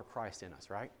fortify the work of Christ in us,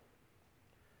 right?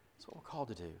 That's what we're called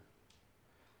to do.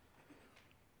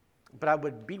 But I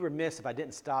would be remiss if I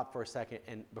didn't stop for a second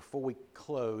and before we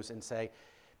close and say,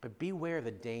 but beware of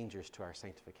the dangers to our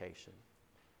sanctification.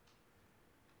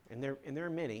 And there are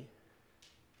many.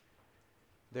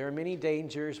 There are many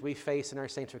dangers we face in our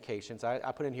sanctifications.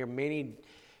 I put in here many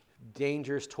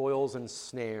dangers, toils, and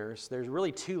snares. There's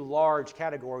really two large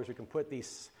categories we can put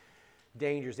these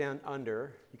dangers down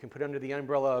under. You can put under the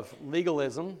umbrella of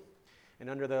legalism and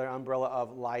under the umbrella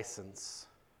of license.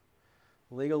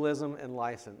 Legalism and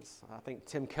license. I think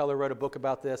Tim Keller wrote a book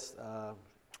about this,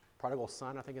 Prodigal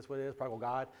Son, I think is what it is, Prodigal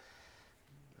God.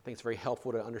 I think it's very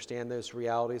helpful to understand those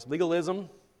realities. Legalism,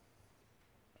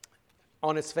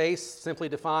 on its face, simply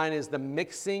defined as the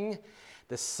mixing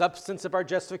the substance of our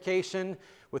justification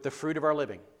with the fruit of our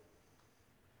living.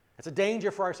 That's a danger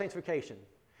for our sanctification.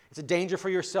 It's a danger for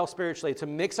yourself spiritually, to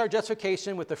mix our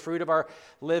justification with the fruit of our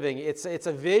living. It's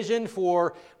a vision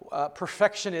for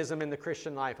perfectionism in the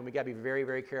Christian life, and we got to be very,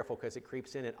 very careful because it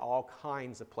creeps in all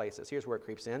kinds of places. Here's where it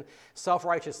creeps in.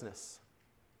 Self-righteousness.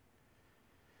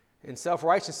 And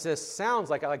self-righteousness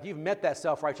sounds like you've met that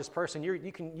self-righteous person.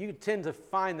 You tend to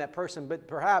find that person, but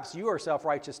perhaps you are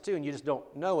self-righteous too, and you just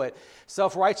don't know it.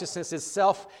 Self-righteousness is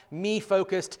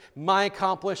me-focused, my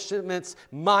accomplishments,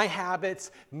 my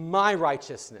habits, my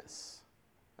righteousness.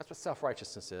 That's what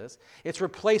self-righteousness is. It's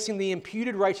replacing the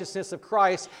imputed righteousness of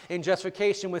Christ in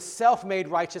justification with self-made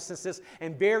righteousnesses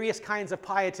and various kinds of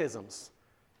pietisms.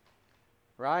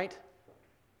 Right?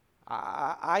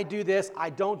 I do this, I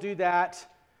don't do that.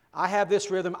 I have this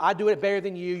rhythm. I do it better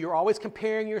than you. You're always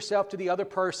comparing yourself to the other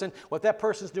person, what that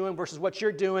person's doing versus what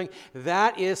you're doing.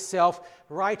 That is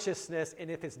self-righteousness. And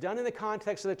if it's done in the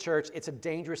context of the church, it's a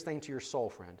dangerous thing to your soul,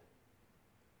 friend.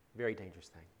 Very dangerous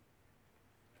thing.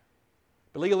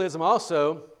 But legalism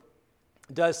also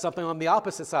does something on the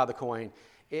opposite side of the coin.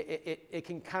 It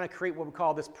can kind of create what we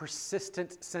call this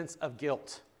persistent sense of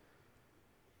guilt.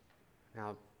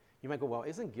 Now, you might go, well,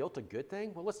 isn't guilt a good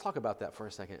thing? Well, let's talk about that for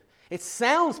a second. It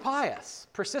sounds pious.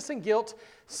 Persistent guilt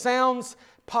sounds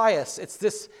pious. It's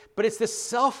this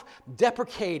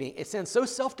self-deprecating. It sounds so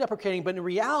self-deprecating, but in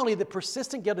reality, the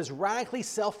persistent guilt is radically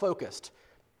self-focused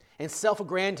and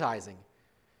self-aggrandizing.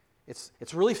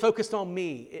 It's really focused on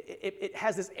me. It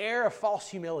has this air of false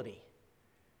humility.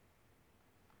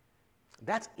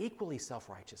 That's equally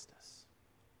self-righteousness.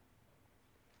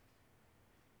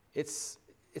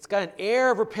 It's got an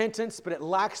air of repentance, but it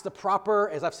lacks the proper,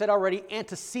 as I've said already,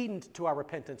 antecedent to our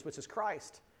repentance, which is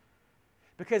Christ.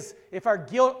 Because if our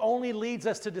guilt only leads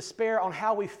us to despair on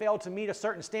how we failed to meet a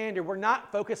certain standard, we're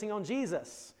not focusing on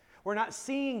Jesus. We're not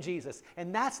seeing Jesus.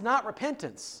 And that's not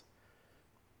repentance.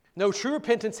 No, true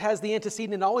repentance has the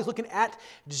antecedent and always looking at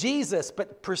Jesus,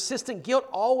 but persistent guilt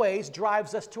always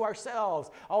drives us to ourselves,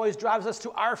 always drives us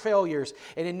to our failures,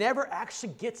 and it never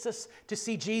actually gets us to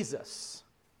see Jesus.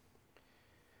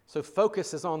 So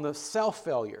focus is on the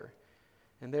self-failure,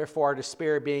 and therefore our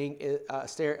despair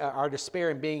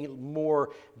in being more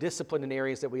disciplined in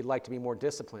areas that we'd like to be more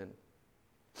disciplined.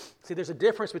 See, there's a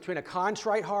difference between a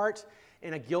contrite heart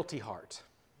and a guilty heart.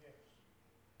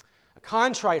 A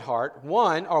contrite heart,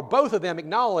 one or both of them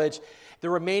acknowledge the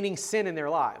remaining sin in their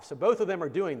lives. So both of them are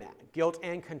doing that, guilt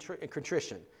and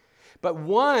contrition. But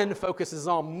one focuses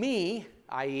on me,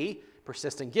 i.e.,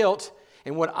 persistent guilt,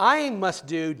 and what I must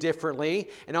do differently,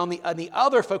 and on the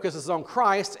other focuses on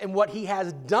Christ and what He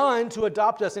has done to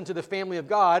adopt us into the family of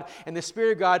God and the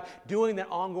Spirit of God doing that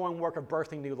ongoing work of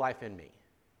birthing new life in me.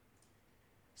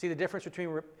 See the difference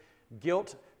between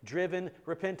guilt-driven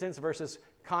repentance versus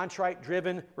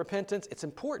contrite-driven repentance? It's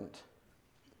important.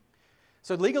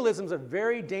 So legalism is a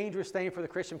very dangerous thing for the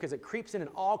Christian because it creeps in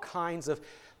all kinds of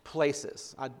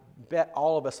places. I bet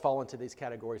all of us fall into these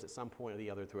categories at some point or the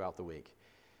other throughout the week.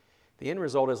 The end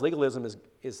result is legalism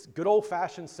is good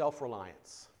old-fashioned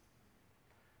self-reliance.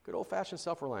 Good old-fashioned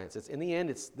self-reliance. In the end,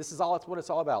 this is what it's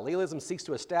all about. Legalism seeks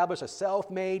to establish a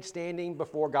self-made standing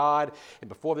before God and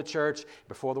before the church,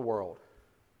 before the world.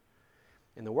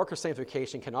 And the work of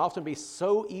sanctification can often be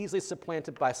so easily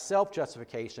supplanted by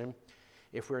self-justification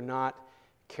if we're not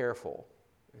careful.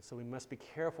 And so we must be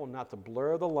careful not to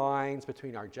blur the lines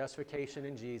between our justification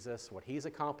in Jesus, what He's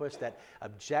accomplished, that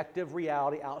objective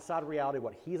reality, outside reality,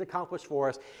 what He's accomplished for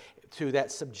us, to that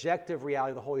subjective reality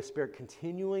of the Holy Spirit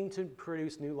continuing to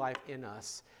produce new life in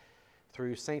us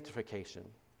through sanctification.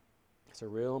 It's a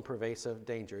real and pervasive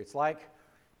danger. It's like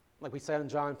we said in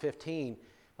John 15,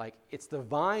 it's the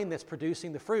vine that's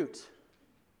producing the fruit.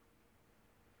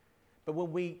 But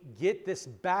when we get this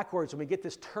backwards, when we get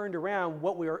this turned around,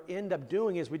 what we end up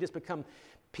doing is we just become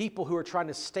people who are trying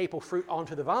to staple fruit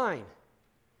onto the vine.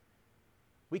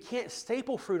 We can't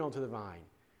staple fruit onto the vine.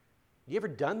 You ever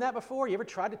done that before? You ever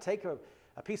tried to take a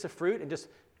piece of fruit and just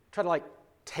try to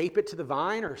tape it to the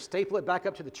vine or staple it back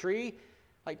up to the tree?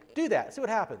 Do that. See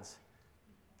what happens.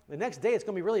 The next day it's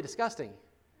going to be really disgusting.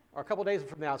 Or a couple days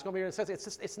from now it's going to be really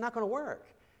disgusting. It's not going to work.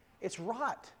 It's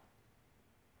rot.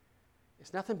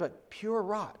 It's nothing but pure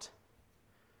rot.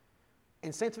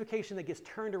 And sanctification that gets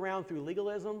turned around through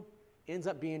legalism ends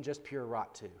up being just pure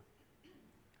rot too.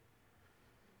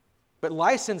 But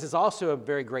license is also a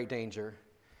very great danger.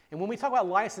 And when we talk about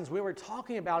license, what we're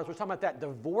talking about that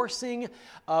divorcing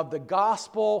of the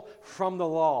gospel from the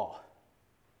law.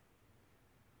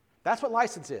 That's what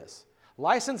license is.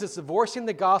 License is divorcing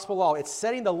the gospel law. It's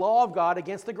setting the law of God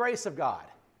against the grace of God.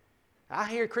 I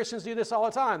hear Christians do this all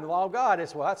the time. The law of God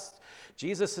is, well,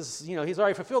 Jesus is, he's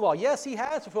already fulfilled the law. Yes, he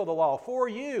has fulfilled the law for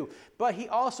you, but he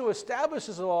also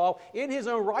establishes the law in his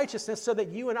own righteousness so that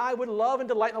you and I would love and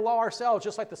delight in the law ourselves,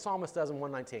 just like the psalmist does in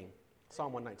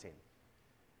Psalm 119.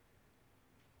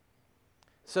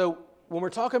 So when we're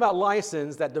talking about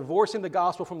license, that divorcing the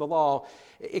gospel from the law,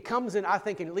 it comes in, I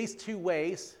think, in at least two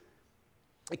ways.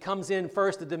 It comes in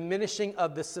first, the diminishing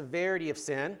of the severity of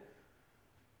sin.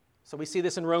 So we see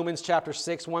this in Romans chapter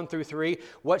 6, 1 through 3.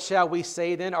 What shall we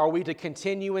say then? Are we to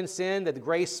continue in sin that the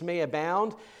grace may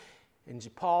abound? And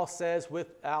Paul says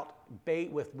with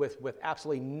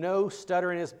absolutely no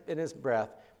stutter in his breath,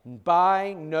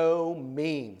 by no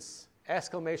means.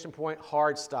 Exclamation point,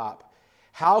 hard stop.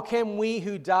 How can we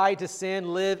who died to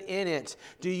sin live in it?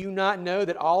 Do you not know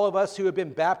that all of us who have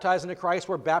been baptized into Christ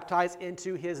were baptized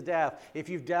into his death? If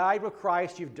you've died with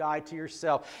Christ, you've died to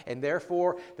yourself. And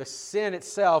therefore, the sin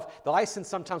itself, the license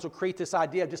sometimes will create this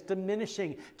idea of just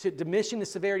diminishing the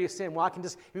severity of sin. Well,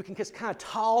 we can just kind of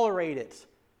tolerate it.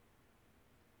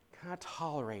 Kind of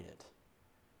tolerate it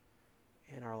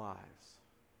in our lives.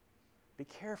 Be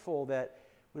careful that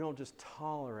we don't just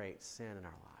tolerate sin in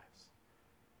our lives.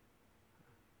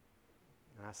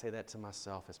 And I say that to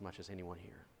myself as much as anyone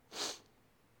here.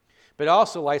 But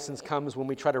also license comes when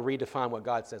we try to redefine what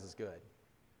God says is good.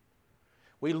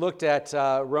 We looked at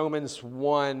Romans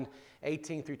 1,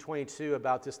 18 through 22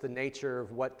 about just the nature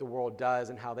of what the world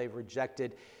does and how they've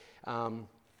rejected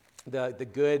the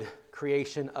good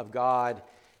creation of God.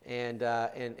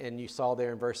 And you saw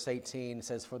there in verse 18, it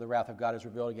says, for the wrath of God is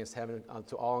revealed against heaven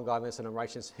to all ungodliness and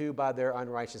unrighteousness, who by their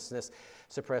unrighteousness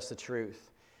suppress the truth.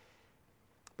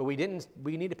 But we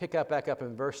need to pick back up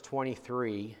in verse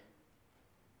 23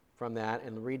 from that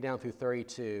and read down through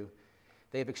 32.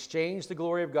 They have exchanged the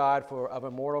glory of God of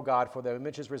a mortal God for the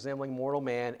images resembling mortal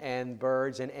man and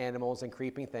birds and animals and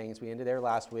creeping things. We ended there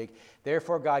last week.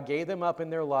 Therefore God gave them up in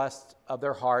their lust of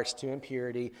their hearts to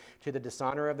impurity, to the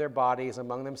dishonor of their bodies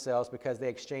among themselves, because they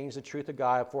exchanged the truth of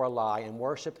God for a lie and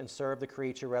worshipped and served the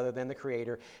creature rather than the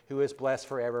Creator, who is blessed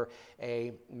forever.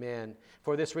 Amen.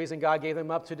 For this reason God gave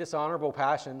them up to dishonorable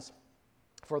passions.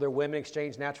 For their women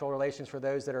exchanged natural relations for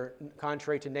those that are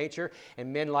contrary to nature,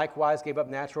 and men likewise gave up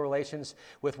natural relations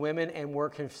with women and were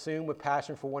consumed with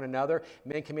passion for one another,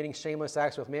 men committing shameless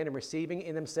acts with men and receiving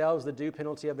in themselves the due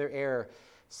penalty of their error.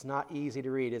 It's not easy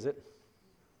to read, is it?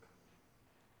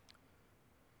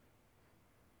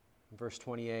 Verse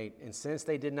 28, and since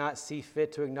they did not see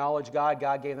fit to acknowledge God,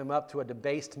 God gave them up to a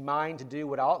debased mind to do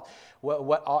what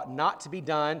ought not to be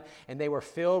done, and they were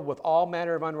filled with all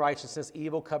manner of unrighteousness,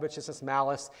 evil, covetousness,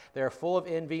 malice. They are full of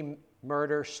envy,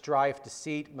 murder, strife,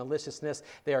 deceit, maliciousness.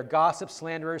 They are gossips,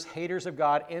 slanderers, haters of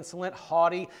God, insolent,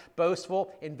 haughty,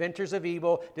 boastful, inventors of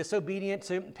evil, disobedient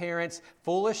to parents,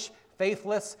 foolish,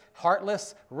 faithless,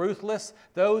 heartless, ruthless.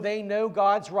 Though they know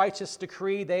God's righteous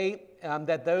decree,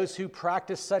 that those who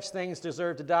practice such things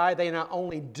deserve to die, they not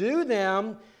only do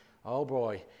them, oh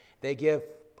boy, they give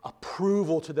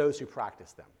approval to those who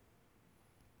practice them.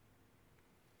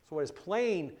 So what is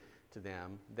plain to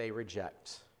them, they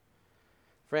reject.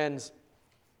 Friends,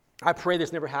 I pray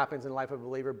this never happens in the life of a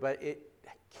believer, but it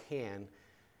can.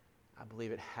 I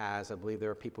believe it has. I believe there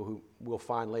are people who we'll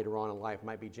find later on in life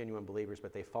might be genuine believers,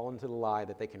 but they fall into the lie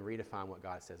that they can redefine what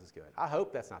God says is good. I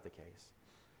hope that's not the case.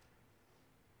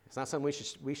 It's not something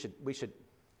we should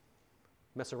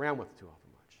mess around with too often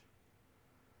much.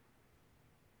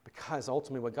 Because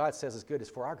ultimately what God says is good is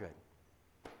for our good.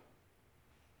 The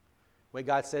way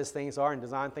God says things are and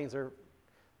design things are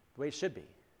the way it should be.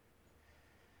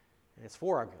 And it's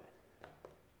for our good.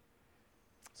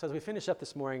 So as we finish up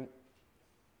this morning,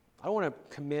 I want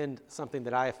to commend something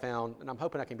that I have found, and I'm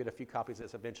hoping I can get a few copies of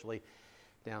this eventually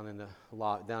down in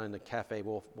the cafe.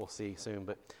 We'll see soon.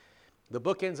 But The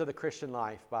Bookends of the Christian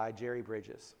Life by Jerry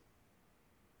Bridges.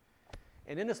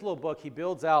 And in this little book, he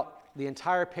builds out the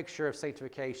entire picture of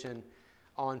sanctification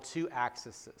on two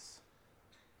axes.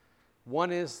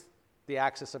 One is the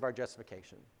axis of our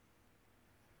justification.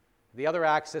 The other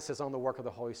axis is on the work of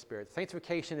the Holy Spirit.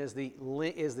 Sanctification is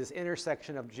this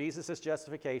intersection of Jesus'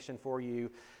 justification for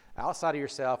you outside of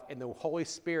yourself and the Holy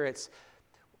Spirit's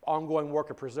ongoing work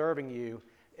of preserving you.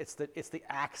 It's the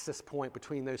axis point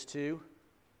between those two.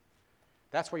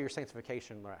 That's where your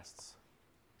sanctification rests.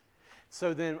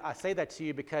 So then I say that to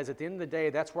you because at the end of the day,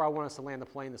 that's where I want us to land the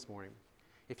plane this morning.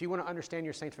 If you want to understand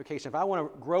your sanctification, if I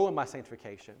want to grow in my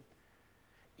sanctification,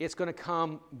 it's going to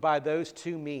come by those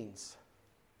two means.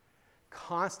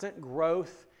 Constant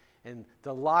growth and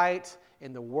delight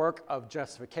in the work of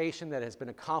justification that has been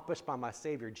accomplished by my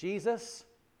Savior Jesus,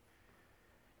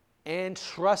 and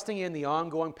trusting in the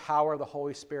ongoing power of the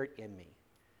Holy Spirit in me.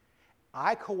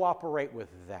 I cooperate with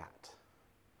that.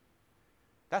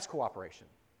 That's cooperation.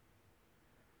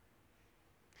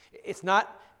 It's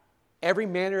not every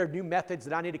manner of new methods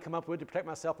that I need to come up with to protect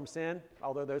myself from sin,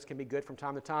 although those can be good from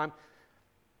time to time.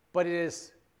 But it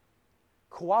is,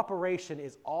 cooperation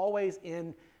is always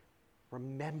in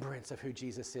remembrance of who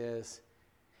Jesus is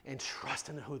and trust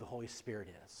in who the Holy Spirit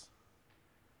is.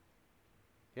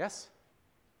 Yes?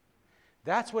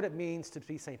 That's what it means to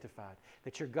be sanctified.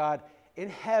 That your God in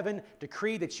heaven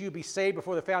decreed that you be saved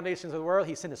before the foundations of the world.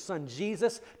 He sent His Son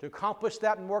Jesus to accomplish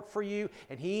that and work for you.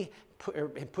 And He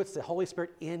puts the Holy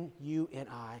Spirit in you and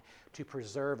I to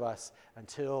preserve us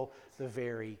until the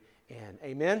very end.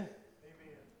 Amen? Amen.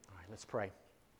 All right, let's pray.